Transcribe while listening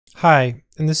Hi,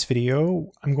 in this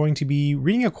video, I'm going to be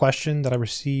reading a question that I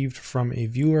received from a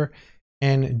viewer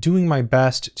and doing my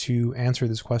best to answer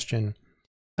this question.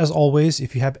 As always,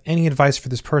 if you have any advice for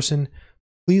this person,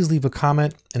 please leave a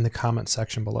comment in the comment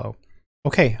section below.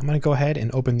 Okay, I'm going to go ahead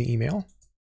and open the email.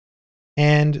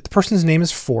 And the person's name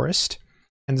is Forrest,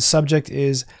 and the subject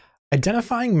is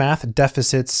identifying math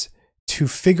deficits to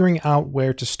figuring out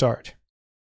where to start.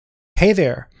 Hey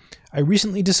there. I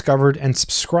recently discovered and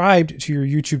subscribed to your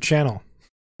YouTube channel.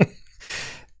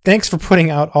 Thanks for putting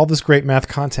out all this great math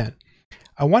content.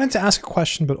 I wanted to ask a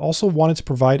question, but also wanted to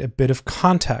provide a bit of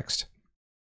context.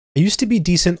 I used to be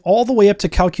decent all the way up to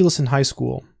calculus in high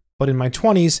school, but in my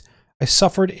 20s, I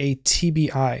suffered a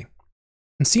TBI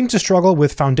and seemed to struggle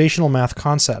with foundational math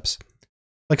concepts.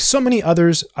 Like so many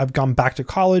others, I've gone back to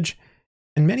college,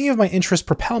 and many of my interests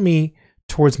propel me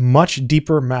towards much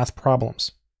deeper math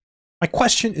problems. My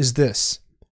question is this: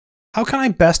 how can I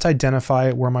best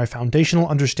identify where my foundational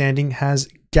understanding has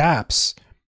gaps?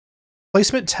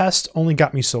 Placement tests only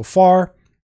got me so far,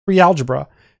 pre-algebra,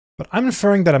 but I'm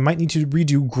inferring that I might need to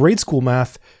redo grade school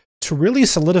math to really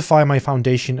solidify my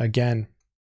foundation again.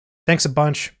 Thanks a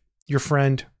bunch, your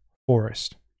friend,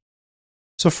 Forrest.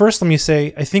 So first, let me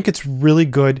say, I think it's really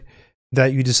good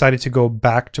that you decided to go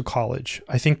back to college.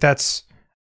 I think that's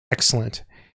excellent.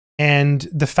 And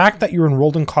the fact that you're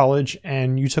enrolled in college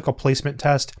and you took a placement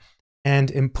test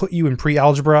and put you in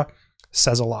pre-algebra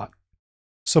says a lot.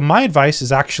 So my advice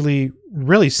is actually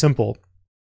really simple.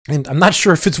 And I'm not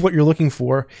sure if it's what you're looking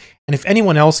for. And if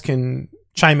anyone else can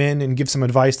chime in and give some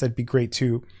advice, that'd be great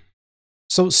too.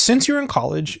 So since you're in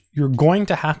college, you're going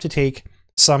to have to take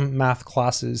some math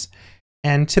classes.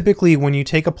 And typically when you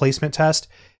take a placement test,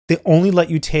 they only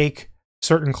let you take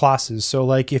certain classes. So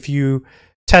like if you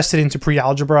tested into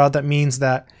pre-algebra, that means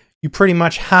that you pretty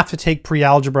much have to take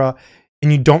pre-algebra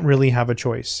and you don't really have a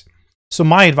choice. So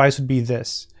my advice would be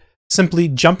this: simply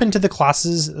jump into the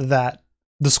classes that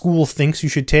the school thinks you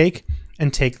should take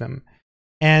and take them.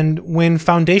 And when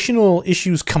foundational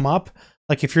issues come up,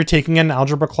 like if you're taking an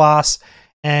algebra class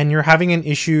and you're having an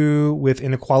issue with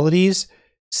inequalities,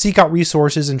 seek out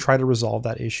resources and try to resolve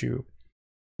that issue.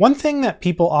 One thing that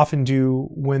people often do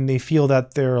when they feel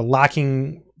that they're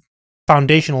lacking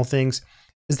foundational things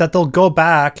is that they'll go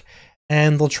back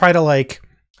and they'll try to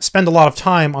spend a lot of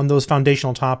time on those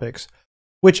foundational topics,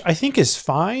 which I think is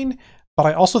fine, but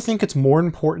I also think it's more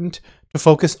important to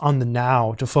focus on the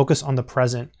now, to focus on the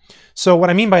present. So what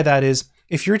I mean by that is,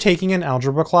 if you're taking an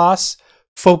algebra class,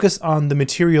 focus on the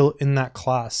material in that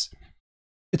class.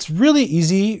 It's really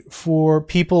easy for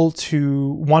people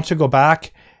to want to go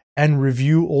back and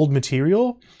review old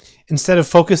material instead of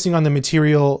focusing on the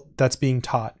material that's being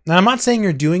taught. Now, I'm not saying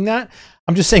you're doing that.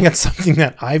 I'm just saying it's something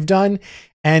that I've done,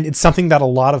 and it's something that a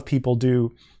lot of people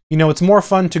do. You know, it's more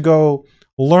fun to go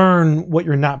learn what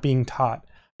you're not being taught.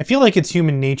 I feel like it's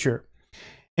human nature.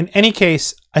 In any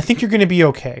case, I think you're going to be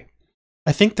okay.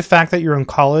 I think the fact that you're in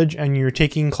college and you're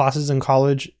taking classes in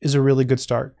college is a really good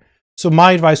start. So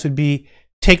my advice would be,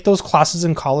 take those classes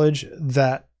in college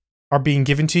that are being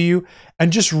given to you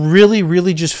and just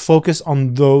really just focus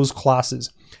on those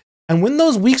classes. And when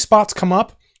those weak spots come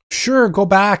up, sure, go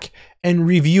back and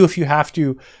review if you have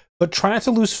to, but try not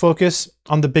to lose focus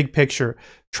on the big picture.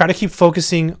 Try to keep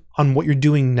focusing on what you're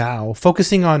doing now,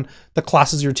 focusing on the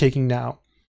classes you're taking now.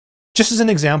 Just as an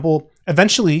example,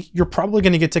 eventually you're probably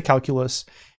going to get to calculus.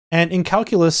 And in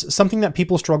calculus, something that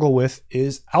people struggle with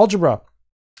is algebra.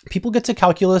 People get to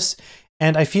calculus,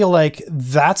 and I feel like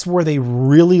that's where they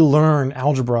really learn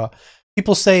algebra.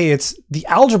 People say it's the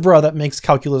algebra that makes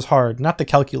calculus hard, not the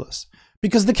calculus,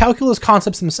 because the calculus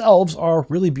concepts themselves are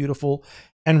really beautiful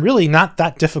and really not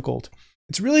that difficult.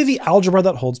 It's really the algebra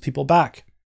that holds people back.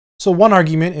 So one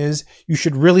argument is you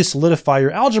should really solidify your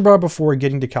algebra before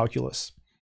getting to calculus.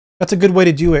 That's a good way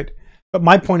to do it. But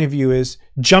my point of view is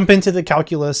jump into the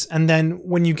calculus, and then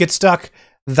when you get stuck,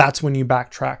 that's when you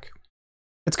backtrack.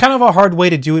 It's kind of a hard way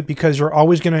to do it because you're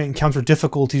always going to encounter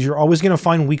difficulties. You're always going to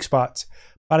find weak spots.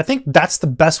 But I think that's the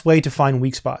best way to find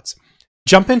weak spots.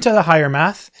 Jump into the higher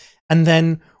math, and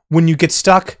then when you get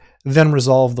stuck, then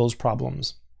resolve those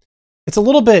problems. It's a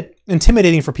little bit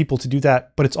intimidating for people to do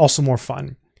that, but it's also more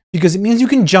fun because it means you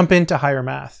can jump into higher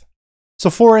math.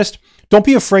 So Forrest, don't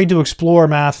be afraid to explore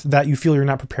math that you feel you're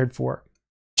not prepared for.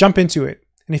 Jump into it.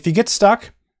 And if you get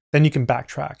stuck, then you can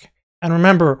backtrack. And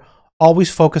remember,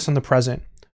 always focus on the present.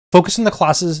 Focus on the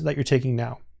classes that you're taking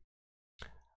now.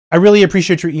 I really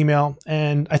appreciate your email,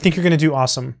 and I think you're going to do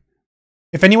awesome.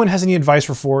 If anyone has any advice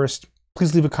for Forrest,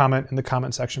 please leave a comment in the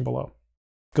comment section below.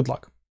 Good luck.